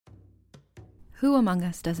Who among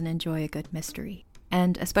us doesn't enjoy a good mystery?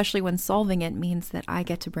 And especially when solving it means that I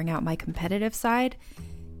get to bring out my competitive side,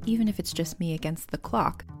 even if it's just me against the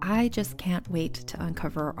clock. I just can't wait to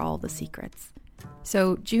uncover all the secrets.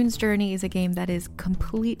 So June's Journey is a game that is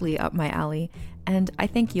completely up my alley, and I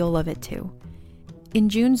think you'll love it too. In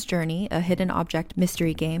June's Journey, a hidden object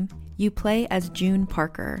mystery game, you play as June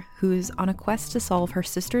Parker, who's on a quest to solve her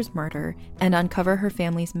sister's murder and uncover her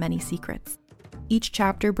family's many secrets. Each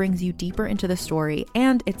chapter brings you deeper into the story,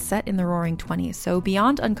 and it's set in the Roaring '20s, so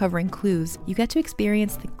beyond uncovering clues, you get to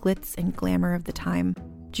experience the glitz and glamour of the time.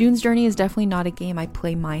 June's Journey is definitely not a game I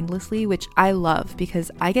play mindlessly, which I love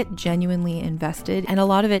because I get genuinely invested, and a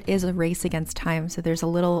lot of it is a race against time, so there's a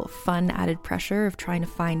little fun added pressure of trying to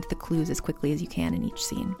find the clues as quickly as you can in each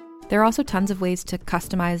scene. There are also tons of ways to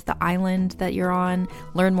customize the island that you're on,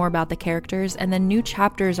 learn more about the characters, and then new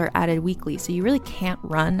chapters are added weekly, so you really can't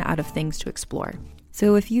run out of things to explore.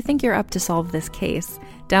 So if you think you're up to solve this case,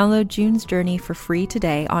 download June's Journey for free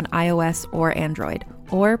today on iOS or Android,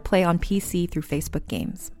 or play on PC through Facebook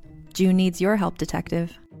Games. June needs your help,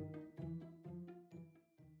 detective.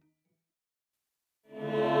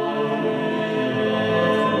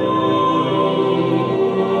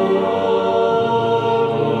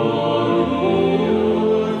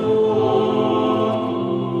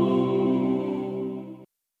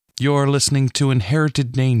 You're listening to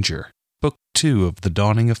Inherited Danger, Book 2 of the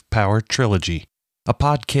Dawning of Power trilogy, a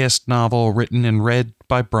podcast novel written and read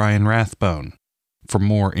by Brian Rathbone. For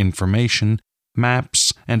more information,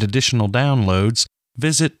 maps, and additional downloads,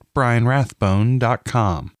 visit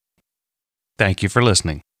brianrathbone.com. Thank you for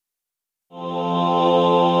listening.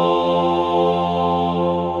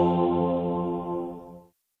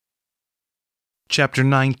 Chapter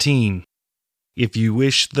 19. If you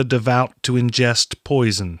wish the devout to ingest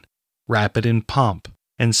poison, wrap it in pomp,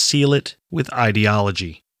 and seal it with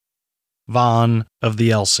ideology. Vaughn of the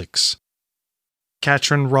Elsicks.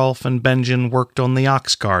 Katrin, Rolf, and Benjen worked on the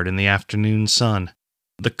ox cart in the afternoon sun.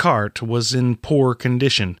 The cart was in poor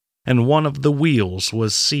condition, and one of the wheels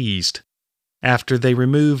was seized. After they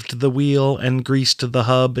removed the wheel and greased the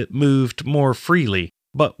hub, it moved more freely,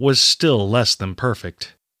 but was still less than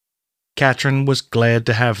perfect. Katrin was glad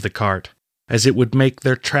to have the cart, as it would make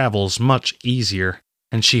their travels much easier,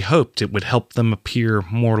 and she hoped it would help them appear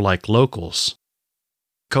more like locals.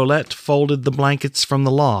 Colette folded the blankets from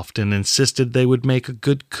the loft and insisted they would make a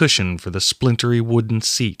good cushion for the splintery wooden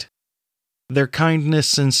seat. Their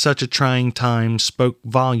kindness in such a trying time spoke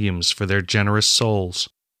volumes for their generous souls,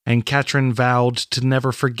 and Katrin vowed to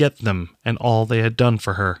never forget them and all they had done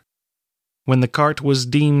for her. When the cart was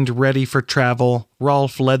deemed ready for travel,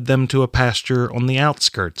 Rolf led them to a pasture on the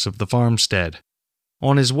outskirts of the farmstead.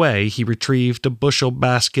 On his way, he retrieved a bushel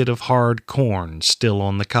basket of hard corn still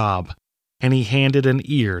on the cob, and he handed an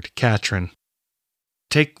ear to Katrin.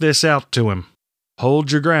 "Take this out to him.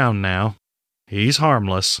 Hold your ground now. He's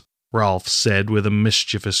harmless," Rolf said with a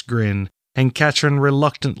mischievous grin, and Katrin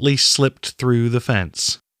reluctantly slipped through the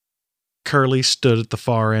fence. Curly stood at the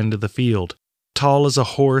far end of the field, tall as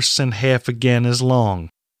a horse and half again as long,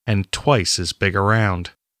 and twice as big around.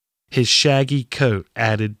 His shaggy coat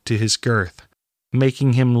added to his girth,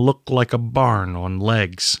 making him look like a barn on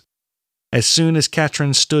legs. As soon as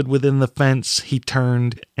Katrin stood within the fence, he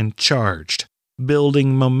turned and charged,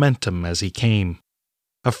 building momentum as he came.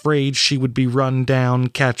 Afraid she would be run down,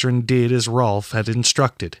 Katrin did as Rolf had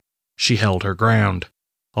instructed. She held her ground,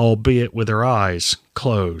 albeit with her eyes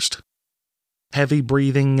closed. Heavy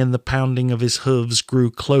breathing and the pounding of his hooves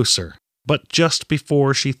grew closer, but just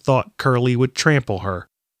before she thought Curly would trample her,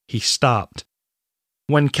 he stopped.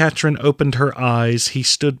 When Katrin opened her eyes, he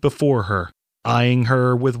stood before her, eyeing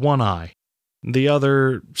her with one eye. The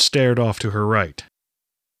other stared off to her right.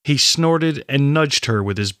 He snorted and nudged her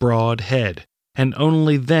with his broad head, and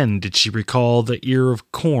only then did she recall the ear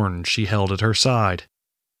of corn she held at her side.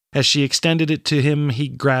 As she extended it to him, he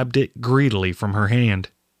grabbed it greedily from her hand.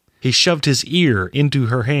 He shoved his ear into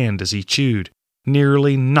her hand as he chewed,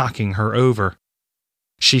 nearly knocking her over.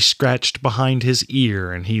 She scratched behind his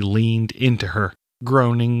ear, and he leaned into her,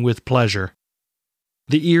 groaning with pleasure.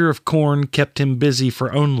 The ear of corn kept him busy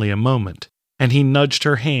for only a moment, and he nudged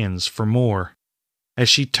her hands for more. As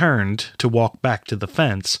she turned to walk back to the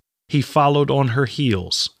fence, he followed on her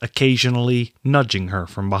heels, occasionally nudging her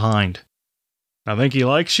from behind. "I think he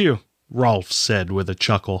likes you," Rolf said with a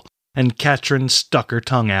chuckle, and Katrin stuck her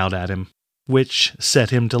tongue out at him, which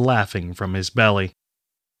set him to laughing from his belly.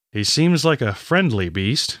 "He seems like a friendly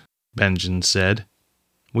beast," Benjen said.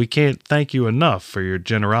 "We can't thank you enough for your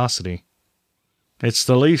generosity." "It's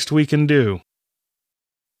the least we can do."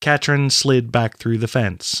 Katrin slid back through the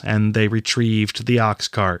fence, and they retrieved the ox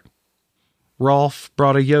cart. Rolf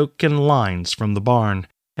brought a yoke and lines from the barn,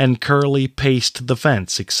 and Curly paced the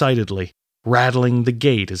fence excitedly, rattling the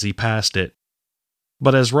gate as he passed it.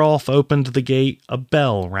 But as Rolf opened the gate, a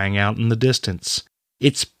bell rang out in the distance.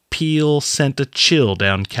 Its peal sent a chill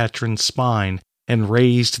down Katrin's spine and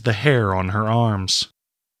raised the hair on her arms.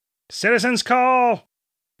 "Citizen's call!"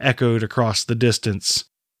 echoed across the distance.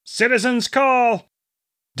 "Citizen's call!"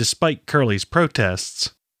 Despite Curly's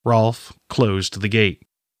protests, Rolf closed the gate.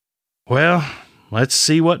 "Well, let's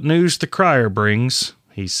see what news the crier brings,"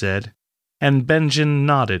 he said, and Benjen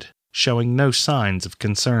nodded, showing no signs of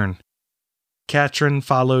concern. Katrin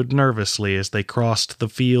followed nervously as they crossed the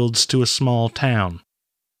fields to a small town.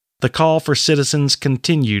 The call for citizens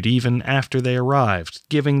continued even after they arrived,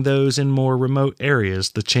 giving those in more remote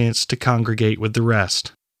areas the chance to congregate with the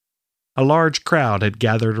rest. A large crowd had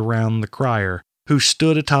gathered around the crier, who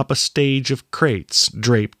stood atop a stage of crates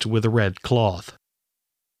draped with a red cloth.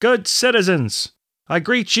 "Good citizens, I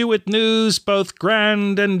greet you with news both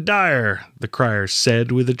grand and dire," the crier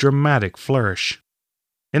said with a dramatic flourish.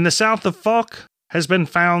 "In the south of Falk has been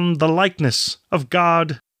found the likeness of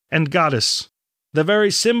God and Goddess, the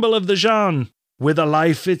very symbol of the Jeanne, with a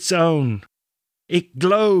life its own. It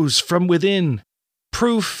glows from within,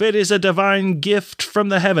 proof it is a divine gift from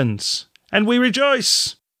the heavens, and we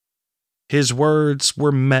rejoice." His words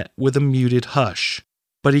were met with a muted hush,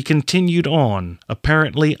 but he continued on,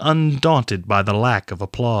 apparently undaunted by the lack of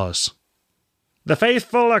applause. "The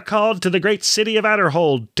faithful are called to the great city of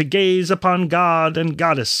Adderhold to gaze upon God and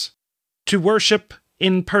Goddess, to worship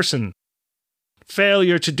in person.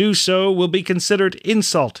 Failure to do so will be considered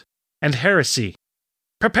insult and heresy.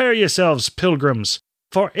 Prepare yourselves, pilgrims,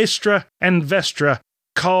 for Istra and Vestra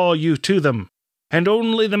call you to them, and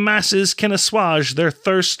only the masses can assuage their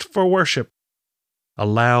thirst for worship." A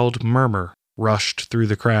loud murmur rushed through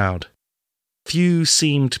the crowd. Few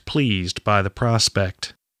seemed pleased by the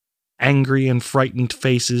prospect. Angry and frightened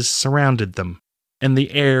faces surrounded them, and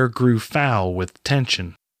the air grew foul with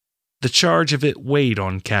tension. The charge of it weighed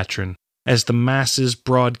on Katrin, as the masses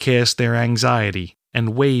broadcast their anxiety,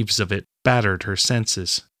 and waves of it battered her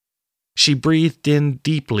senses. She breathed in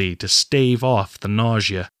deeply to stave off the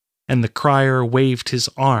nausea, and the crier waved his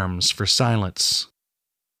arms for silence.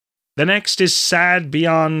 "The next is sad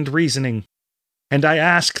beyond reasoning, and I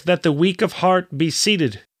ask that the weak of heart be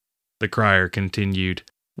seated," the crier continued,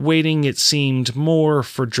 waiting, it seemed, more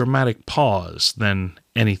for dramatic pause than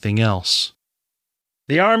anything else.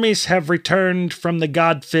 "The armies have returned from the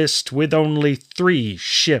Godfist with only 3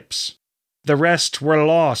 ships. The rest were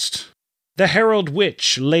lost. The Herald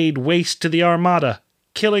Witch laid waste to the Armada,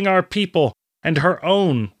 killing our people and her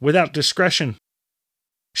own without discretion.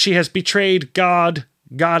 She has betrayed God,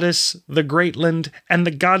 Goddess, the Greatland, and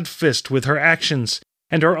the Godfist with her actions,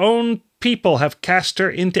 and her own people have cast her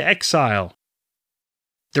into exile.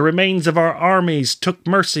 The remains of our armies took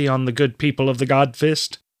mercy on the good people of the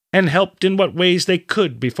Godfist, and helped in what ways they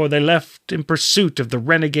could before they left in pursuit of the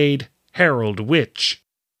renegade Herald Witch."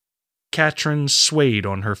 Katrin swayed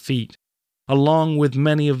on her feet, along with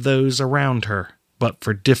many of those around her, but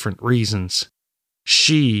for different reasons.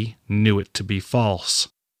 She knew it to be false,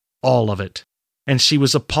 all of it, and she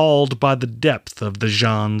was appalled by the depth of the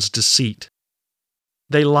Jeanne's deceit.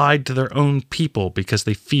 They lied to their own people because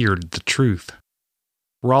they feared the truth.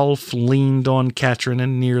 Rolf leaned on Katrin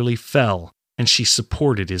and nearly fell, and she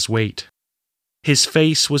supported his weight. His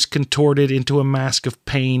face was contorted into a mask of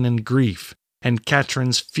pain and grief, and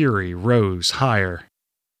Katrin's fury rose higher.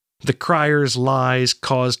 The crier's lies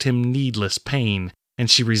caused him needless pain,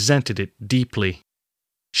 and she resented it deeply.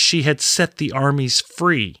 She had set the armies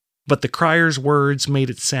free, but the crier's words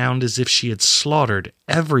made it sound as if she had slaughtered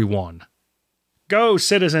everyone. "Go,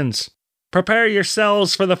 citizens! Prepare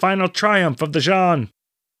yourselves for the final triumph of the Jeanne!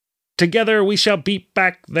 Together we shall beat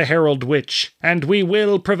back the Herald Witch, and we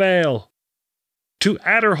will prevail. To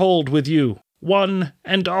Adderhold with you, one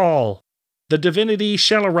and all. The divinity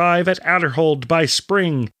shall arrive at Adderhold by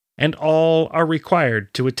spring, and all are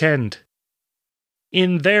required to attend.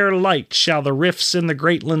 In their light shall the rifts in the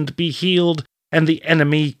Greatland be healed, and the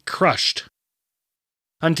enemy crushed.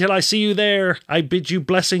 Until I see you there, I bid you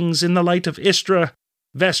blessings in the light of Istra,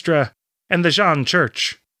 Vestra, and the Jeanne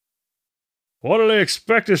Church." "What do they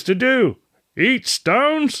expect us to do? Eat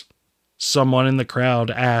stones?" someone in the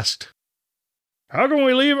crowd asked. "How can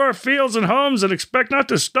we leave our fields and homes and expect not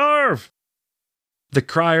to starve?" The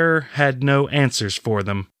crier had no answers for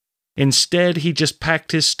them. Instead, he just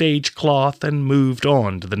packed his stage cloth and moved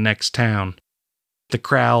on to the next town. The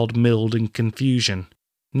crowd milled in confusion.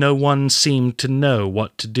 No one seemed to know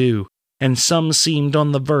what to do, and some seemed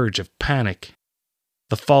on the verge of panic.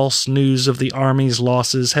 The false news of the army's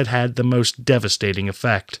losses had had the most devastating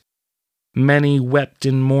effect. Many wept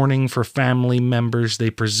in mourning for family members they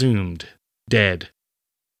presumed dead.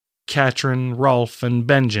 Katrin, Rolf, and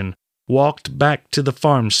Benjen walked back to the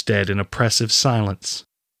farmstead in oppressive silence.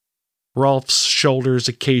 Rolf's shoulders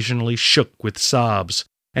occasionally shook with sobs,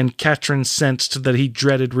 and Katrin sensed that he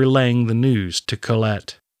dreaded relaying the news to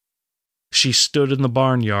Colette. She stood in the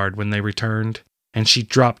barnyard when they returned, and she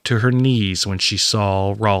dropped to her knees when she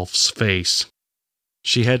saw Rolf's face.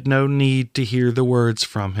 She had no need to hear the words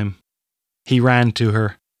from him. He ran to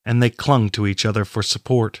her, and they clung to each other for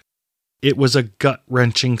support. It was a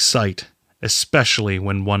gut-wrenching sight, especially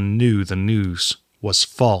when one knew the news was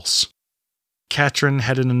false. Katrin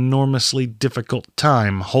had an enormously difficult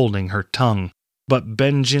time holding her tongue, but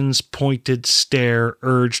Benjen's pointed stare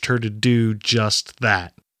urged her to do just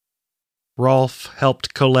that. Rolf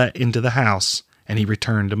helped Colette into the house, and he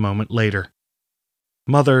returned a moment later.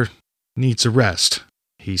 "Mother needs a rest,"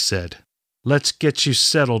 he said. "Let's get you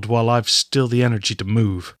settled while I've still the energy to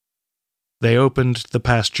move." They opened the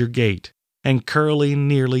pasture gate, and Curly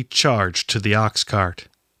nearly charged to the ox cart.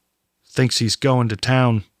 "Thinks he's going to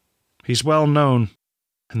town. He's well known,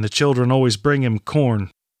 and the children always bring him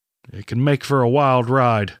corn. It can make for a wild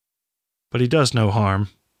ride. But he does no harm,"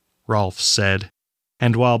 Rolf said,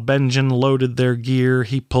 and while Benjen loaded their gear,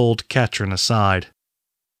 he pulled Katrin aside.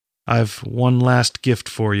 "I've one last gift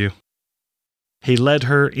for you." He led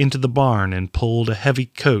her into the barn and pulled a heavy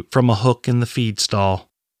coat from a hook in the feed stall.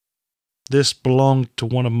 "This belonged to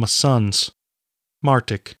one of my sons,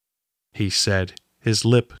 Martik," he said, his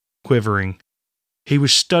lip quivering. "He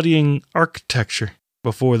was studying architecture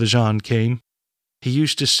before the Jean came. He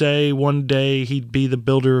used to say one day he'd be the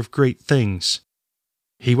builder of great things.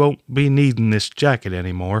 He won't be needing this jacket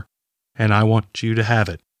anymore, and I want you to have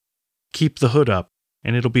it. Keep the hood up,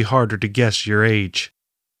 and it'll be harder to guess your age.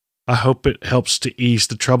 I hope it helps to ease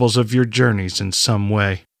the troubles of your journeys in some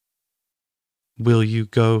way." "Will you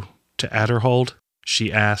go to Adderhold?"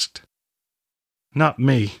 she asked. "Not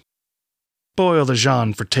me. Boil the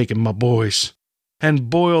Jean for taking my boys,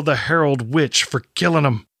 and boil the Herald Witch for killing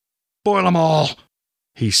 'em. Boil 'em all,"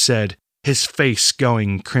 he said, his face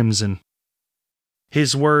going crimson.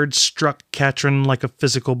 His words struck Katrin like a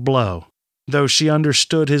physical blow. Though she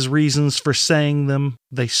understood his reasons for saying them,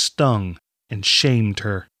 they stung and shamed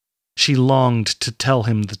her. She longed to tell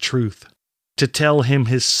him the truth, to tell him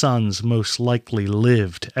his sons most likely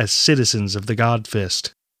lived as citizens of the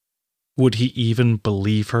Godfist. Would he even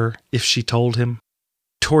believe her if she told him?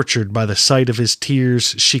 Tortured by the sight of his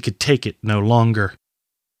tears, she could take it no longer.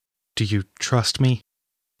 "Do you trust me?"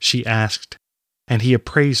 she asked, and he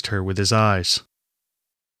appraised her with his eyes.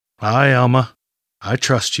 "Aye, Alma, I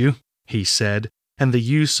trust you," he said, and the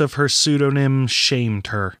use of her pseudonym shamed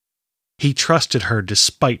her. He trusted her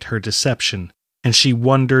despite her deception, and she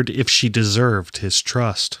wondered if she deserved his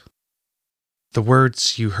trust. "The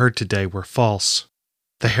words you heard today were false.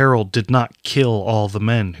 The Herald did not kill all the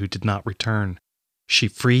men who did not return. She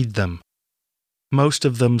freed them. Most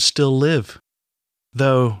of them still live,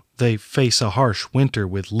 though they face a harsh winter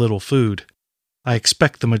with little food. I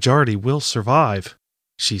expect the majority will survive,"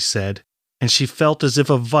 she said, and she felt as if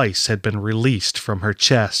a vice had been released from her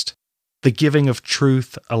chest. The giving of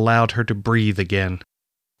truth allowed her to breathe again.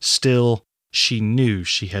 Still, she knew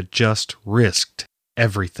she had just risked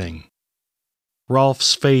everything.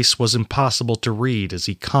 Rolf's face was impossible to read as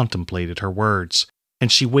he contemplated her words,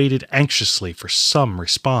 and she waited anxiously for some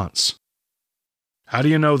response. "How do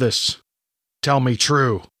you know this? Tell me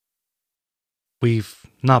true." "We've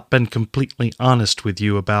not been completely honest with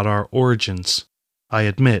you about our origins, I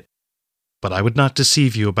admit, but I would not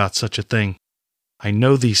deceive you about such a thing. I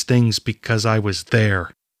know these things because I was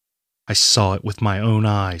there. I saw it with my own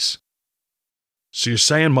eyes." "So you're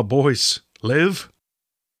saying my boys live?"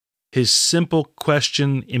 His simple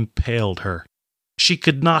question impaled her. She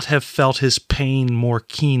could not have felt his pain more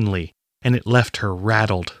keenly, and it left her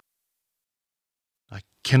rattled. "I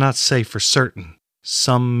cannot say for certain.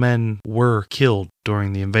 Some men were killed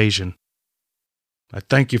during the invasion." "I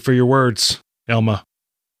thank you for your words, Elma.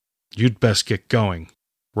 You'd best get going,"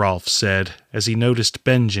 Rolf said, as he noticed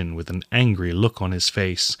Benjen with an angry look on his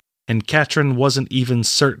face, and Katrin wasn't even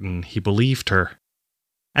certain he believed her.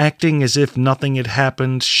 Acting as if nothing had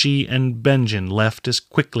happened, she and Benjen left as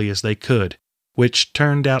quickly as they could, which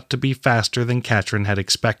turned out to be faster than Katrin had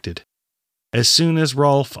expected. As soon as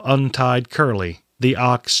Rolf untied Curly, the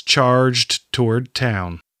ox charged toward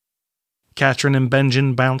town. Katrin and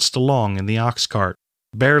Benjen bounced along in the ox cart,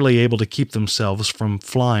 barely able to keep themselves from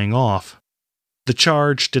flying off. The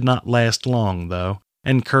charge did not last long, though,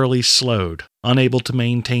 and Curly slowed, unable to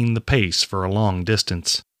maintain the pace for a long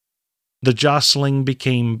distance. The jostling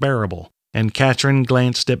became bearable, and Katrin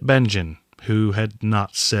glanced at Benjen, who had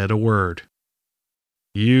not said a word.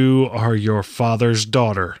 "You are your father's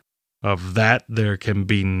daughter. Of that there can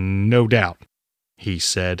be no doubt," he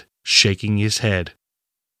said, shaking his head.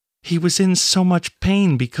 "He was in so much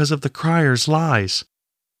pain because of the crier's lies.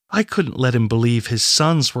 I couldn't let him believe his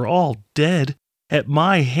sons were all dead at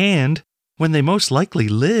my hand when they most likely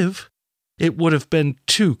live. It would have been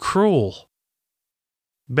too cruel."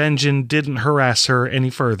 Benjen didn't harass her any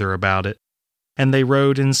further about it, and they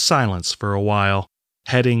rode in silence for a while,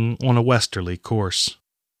 heading on a westerly course.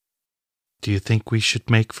 "Do you think we should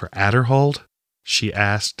make for Adderhold?" she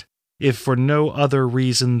asked, if for no other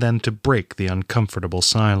reason than to break the uncomfortable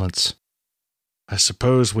silence. "I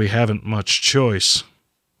suppose we haven't much choice.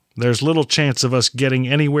 There's little chance of us getting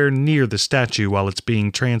anywhere near the statue while it's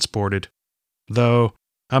being transported, though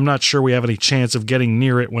I'm not sure we have any chance of getting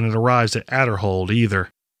near it when it arrives at Adderhold either.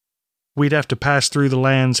 We'd have to pass through the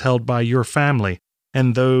lands held by your family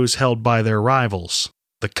and those held by their rivals,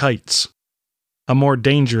 the Kites. A more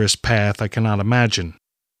dangerous path I cannot imagine.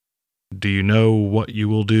 Do you know what you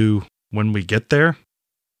will do when we get there?"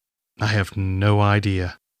 "I have no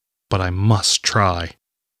idea, but I must try.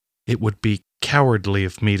 It would be cowardly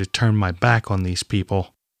of me to turn my back on these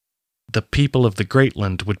people. The people of the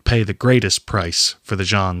Greatland would pay the greatest price for the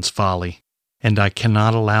Jean's folly, and I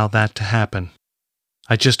cannot allow that to happen.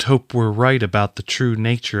 I just hope we're right about the true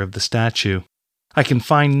nature of the statue. I can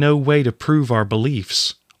find no way to prove our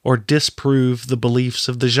beliefs, or disprove the beliefs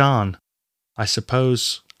of the Jean. I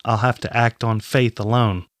suppose I'll have to act on faith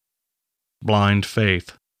alone." "Blind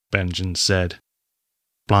faith," Benjen said.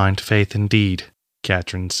 "Blind faith indeed,"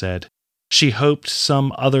 Katrin said. She hoped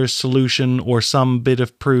some other solution or some bit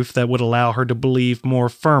of proof that would allow her to believe more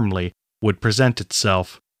firmly would present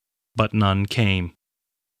itself, but none came.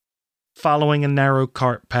 Following a narrow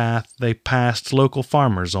cart path, they passed local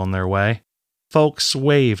farmers on their way. Folks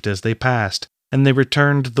waved as they passed, and they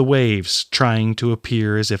returned the waves, trying to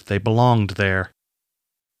appear as if they belonged there.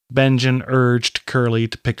 Benjen urged Curly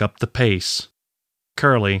to pick up the pace.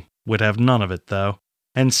 Curly would have none of it, though,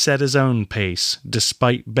 and set his own pace,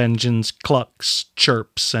 despite Benjen's clucks,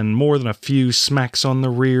 chirps, and more than a few smacks on the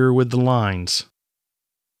rear with the lines.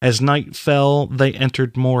 As night fell, they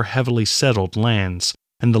entered more heavily settled lands,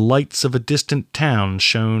 and the lights of a distant town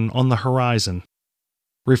shone on the horizon.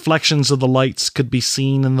 Reflections of the lights could be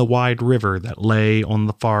seen in the wide river that lay on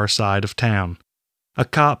the far side of town. A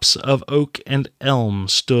copse of oak and elm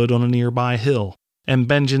stood on a nearby hill, and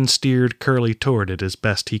Benjen steered Curly toward it as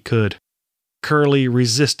best he could. Curly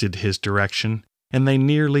resisted his direction, and they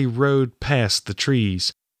nearly rode past the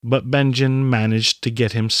trees, but Benjen managed to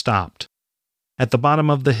get him stopped. At the bottom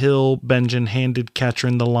of the hill, Benjen handed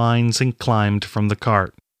Katrin the lines and climbed from the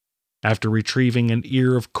cart. After retrieving an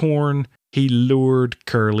ear of corn, he lured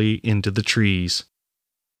Curly into the trees.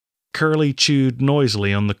 Curly chewed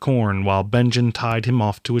noisily on the corn while Benjen tied him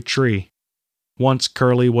off to a tree. Once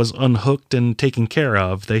Curly was unhooked and taken care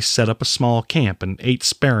of, they set up a small camp and ate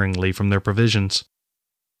sparingly from their provisions.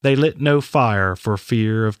 They lit no fire for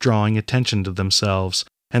fear of drawing attention to themselves,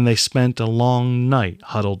 and they spent a long night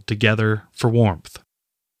huddled together for warmth.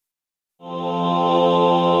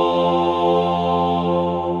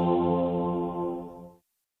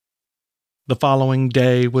 The following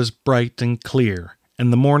day was bright and clear,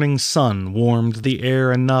 and the morning sun warmed the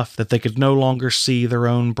air enough that they could no longer see their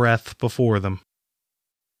own breath before them.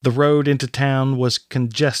 The road into town was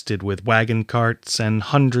congested with wagon carts and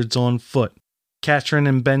hundreds on foot. Katrin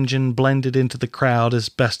and Benjen blended into the crowd as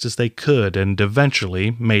best as they could and eventually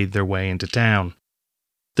made their way into town.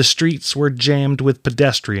 The streets were jammed with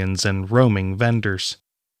pedestrians and roaming vendors.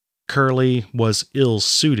 Curly was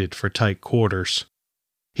ill-suited for tight quarters.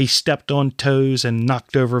 He stepped on toes and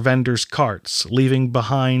knocked over vendors' carts, leaving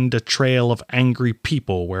behind a trail of angry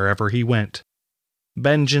people wherever he went.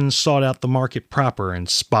 Benjen sought out the market proper and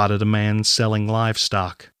spotted a man selling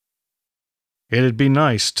livestock. "It'd be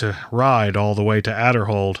nice to ride all the way to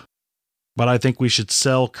Adderhold, but I think we should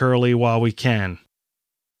sell Curly while we can.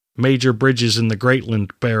 Major bridges in the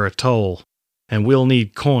Greatland bear a toll, and we'll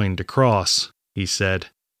need coin to cross," he said.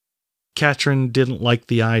 Katrin didn't like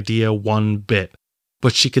the idea one bit,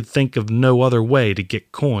 but she could think of no other way to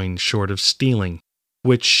get coin short of stealing,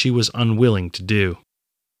 which she was unwilling to do.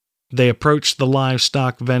 They approached the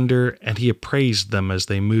livestock vendor, and he appraised them as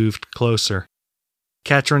they moved closer.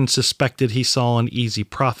 Katrin suspected he saw an easy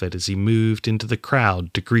profit as he moved into the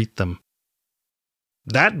crowd to greet them.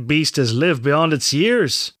 "That beast has lived beyond its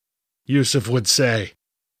years," Yusuf would say,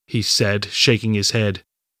 he said, shaking his head.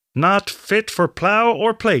 Not fit for plow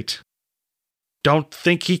or plate. Don't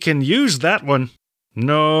think he can use that one.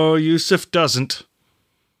 No, Yusuf doesn't.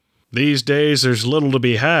 These days there's little to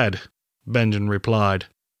be had, Benjen replied.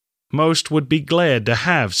 Most would be glad to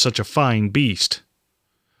have such a fine beast.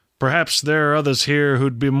 Perhaps there are others here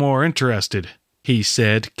who'd be more interested, he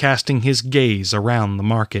said, casting his gaze around the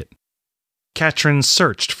market. Katrin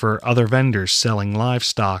searched for other vendors selling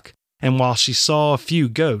livestock, and while she saw a few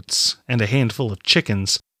goats and a handful of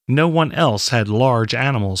chickens, no one else had large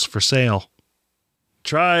animals for sale.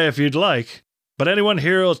 Try if you'd like, but anyone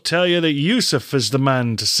here will tell you that Yusuf is the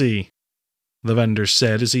man to see, the vendor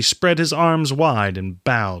said as he spread his arms wide and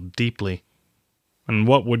bowed deeply. And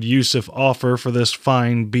what would Yusuf offer for this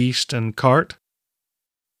fine beast and cart?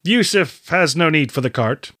 Yusuf has no need for the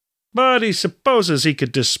cart, but he supposes he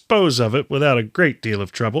could dispose of it without a great deal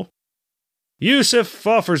of trouble. Yusuf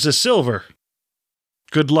offers a silver.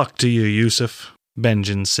 Good luck to you, Yusuf,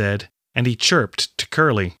 Benjen said, and he chirped to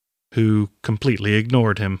Curly, who completely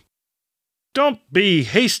ignored him. Don't be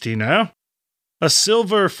hasty now. A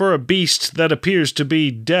silver for a beast that appears to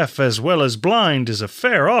be deaf as well as blind is a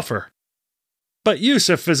fair offer. But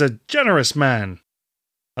Yusuf is a generous man.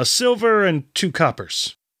 A silver and 2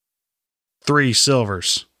 coppers. 3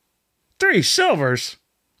 silvers. 3 silvers?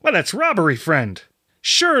 Well, that's robbery, friend.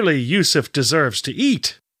 Surely Yusuf deserves to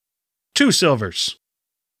eat. 2 silvers.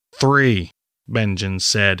 3, Benjen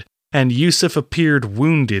said, and Yusuf appeared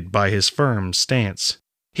wounded by his firm stance.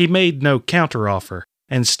 He made no counteroffer.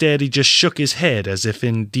 Instead, he just shook his head as if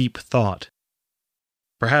in deep thought.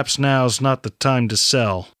 Perhaps now's not the time to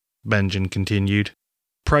sell, Benjen continued.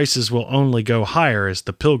 Prices will only go higher as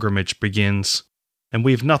the pilgrimage begins, and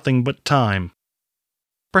we've nothing but time.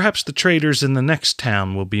 Perhaps the traders in the next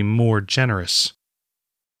town will be more generous.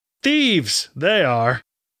 Thieves, they are.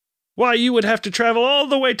 Why, you would have to travel all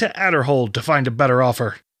the way to Adderhold to find a better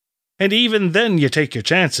offer. And even then you take your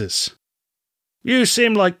chances. You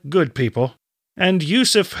seem like good people, and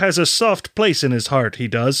Yusuf has a soft place in his heart, he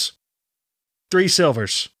does. 3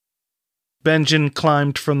 silvers. Benjen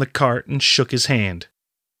climbed from the cart and shook his hand.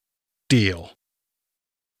 Deal.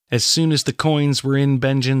 As soon as the coins were in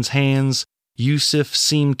Benjen's hands, Yusuf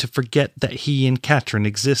seemed to forget that he and Katrin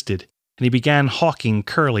existed, and he began hawking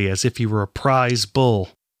Curly as if he were a prize bull.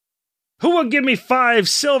 Who will give me 5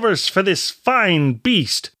 silvers for this fine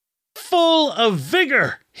beast? Full of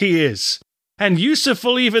vigor, he is, and Yusuf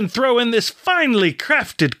will even throw in this finely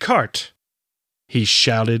crafted cart, he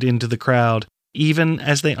shouted into the crowd, even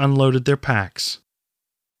as they unloaded their packs.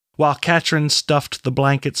 While Katrin stuffed the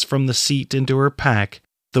blankets from the seat into her pack,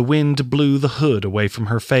 the wind blew the hood away from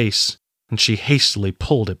her face, and she hastily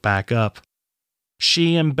pulled it back up.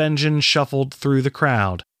 She and Benjen shuffled through the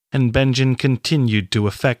crowd, and Benjen continued to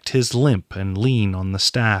affect his limp and lean on the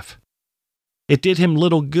staff. It did him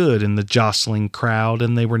little good in the jostling crowd,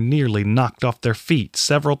 and they were nearly knocked off their feet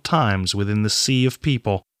several times within the sea of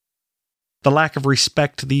people. The lack of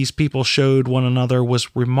respect these people showed one another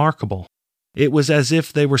was remarkable. It was as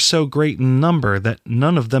if they were so great in number that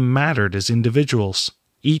none of them mattered as individuals.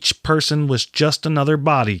 Each person was just another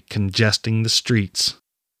body congesting the streets.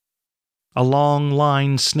 A long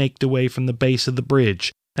line snaked away from the base of the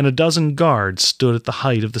bridge, and a dozen guards stood at the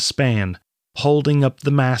height of the span, holding up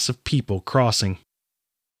the mass of people crossing.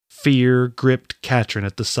 Fear gripped Katrin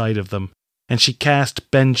at the sight of them, and she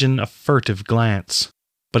cast Benjen a furtive glance,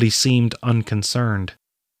 but he seemed unconcerned.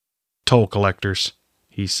 Toll collectors,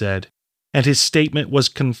 he said, and his statement was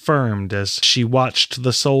confirmed as she watched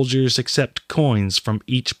the soldiers accept coins from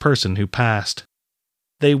each person who passed.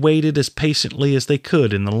 They waited as patiently as they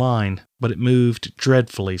could in the line, but it moved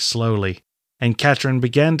dreadfully slowly, and Katrin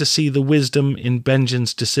began to see the wisdom in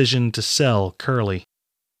Benjen's decision to sell Curly.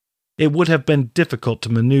 It would have been difficult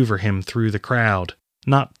to maneuver him through the crowd,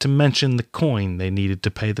 not to mention the coin they needed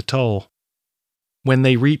to pay the toll. When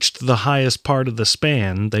they reached the highest part of the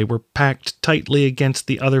span, they were packed tightly against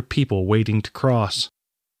the other people waiting to cross.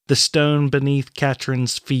 The stone beneath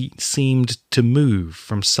Katrin's feet seemed to move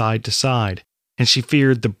from side to side, and she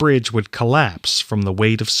feared the bridge would collapse from the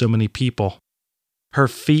weight of so many people. Her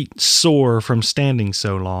feet sore from standing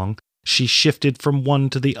so long, she shifted from one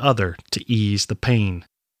to the other to ease the pain,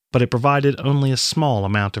 but it provided only a small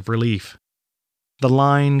amount of relief. The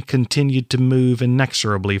line continued to move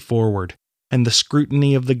inexorably forward, and the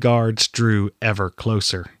scrutiny of the guards drew ever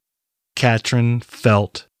closer. Katrin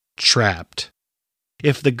felt trapped.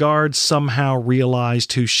 If the guards somehow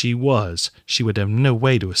realized who she was, she would have no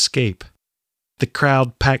way to escape. The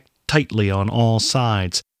crowd packed tightly on all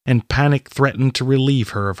sides, and panic threatened to relieve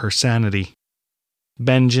her of her sanity.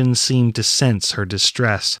 Benjen seemed to sense her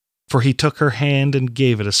distress, for he took her hand and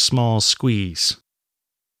gave it a small squeeze.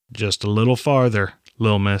 Just a little farther,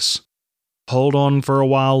 Lil Miss. Hold on for a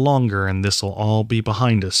while longer and this'll all be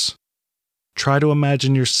behind us. Try to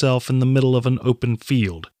imagine yourself in the middle of an open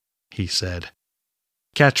field, he said.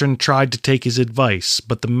 Katrin tried to take his advice,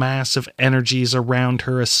 but the mass of energies around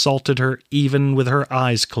her assaulted her even with her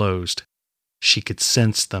eyes closed. She could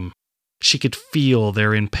sense them. She could feel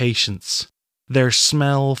their impatience. Their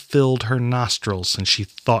smell filled her nostrils, and she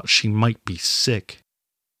thought she might be sick.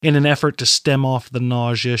 In an effort to stem off the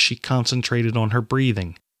nausea, she concentrated on her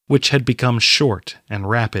breathing, which had become short and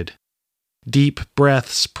rapid. Deep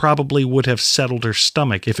breaths probably would have settled her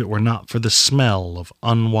stomach if it were not for the smell of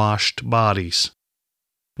unwashed bodies.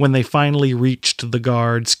 When they finally reached the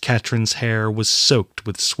guards, Katrin's hair was soaked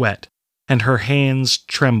with sweat, and her hands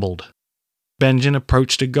trembled. Benjen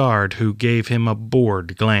approached a guard who gave him a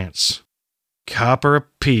bored glance. "Copper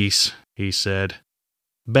apiece," he said.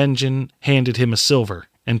 Benjen handed him a silver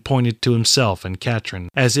and pointed to himself and Katrin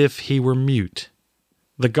as if he were mute.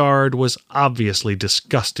 The guard was obviously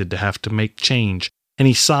disgusted to have to make change, and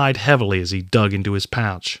he sighed heavily as he dug into his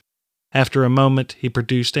pouch. After a moment, he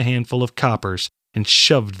produced a handful of coppers and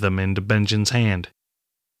shoved them into Benjen's hand.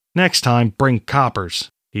 "Next time, bring coppers,"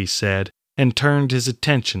 he said, and turned his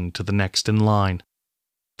attention to the next in line.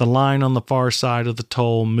 The line on the far side of the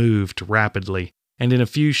toll moved rapidly, and in a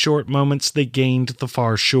few short moments they gained the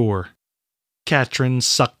far shore. Katrin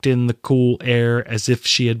sucked in the cool air as if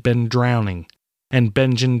she had been drowning, and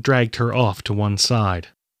Benjen dragged her off to one side.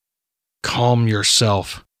 "Calm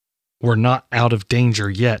yourself. We're not out of danger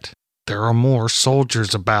yet. There are more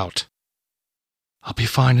soldiers about." "I'll be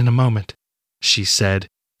fine in a moment," she said,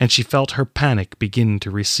 and she felt her panic begin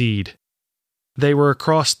to recede. They were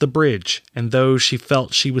across the bridge, and though she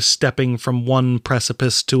felt she was stepping from one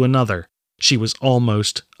precipice to another, she was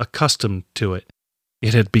almost accustomed to it.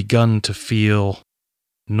 It had begun to feel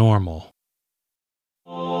normal.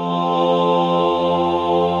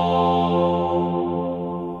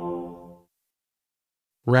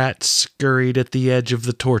 Rats scurried at the edge of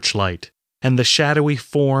the torchlight, and the shadowy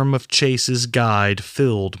form of Chase's guide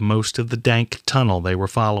filled most of the dank tunnel they were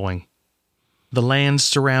following. The land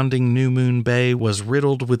surrounding New Moon Bay was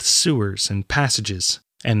riddled with sewers and passages,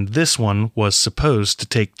 and this one was supposed to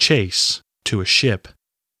take Chase to a ship.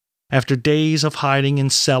 After days of hiding in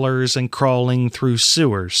cellars and crawling through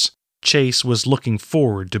sewers, Chase was looking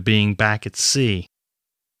forward to being back at sea.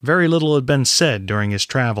 Very little had been said during his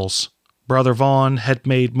travels. Brother Vaughn had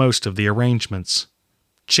made most of the arrangements.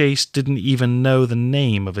 Chase didn't even know the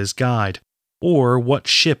name of his guide, or what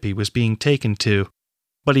ship he was being taken to,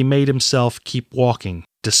 but he made himself keep walking,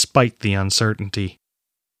 despite the uncertainty.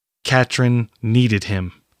 Katrin needed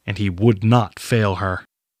him, and he would not fail her.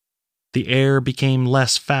 The air became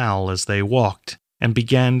less foul as they walked, and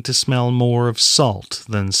began to smell more of salt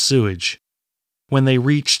than sewage. When they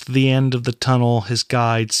reached the end of the tunnel, his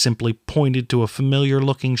guide simply pointed to a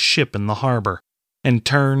familiar-looking ship in the harbor, and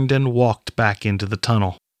turned and walked back into the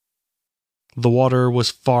tunnel. The water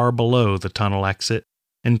was far below the tunnel exit,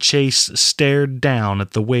 and Chase stared down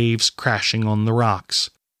at the waves crashing on the rocks,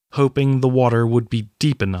 hoping the water would be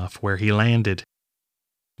deep enough where he landed.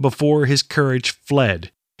 Before his courage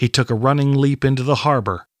fled, he took a running leap into the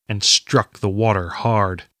harbor and struck the water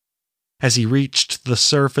hard. As he reached the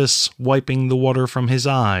surface, wiping the water from his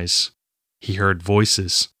eyes, he heard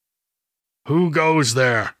voices. "Who goes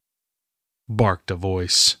there?" barked a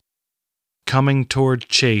voice. Coming toward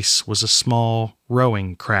Chase was a small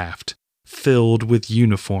rowing craft, filled with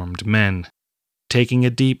uniformed men. Taking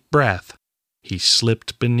a deep breath, he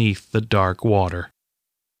slipped beneath the dark water.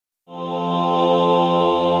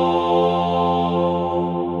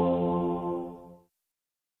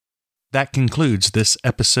 That concludes this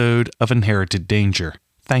episode of Inherited Danger.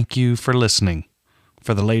 Thank you for listening.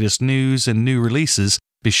 For the latest news and new releases,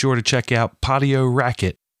 be sure to check out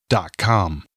patioracket.com.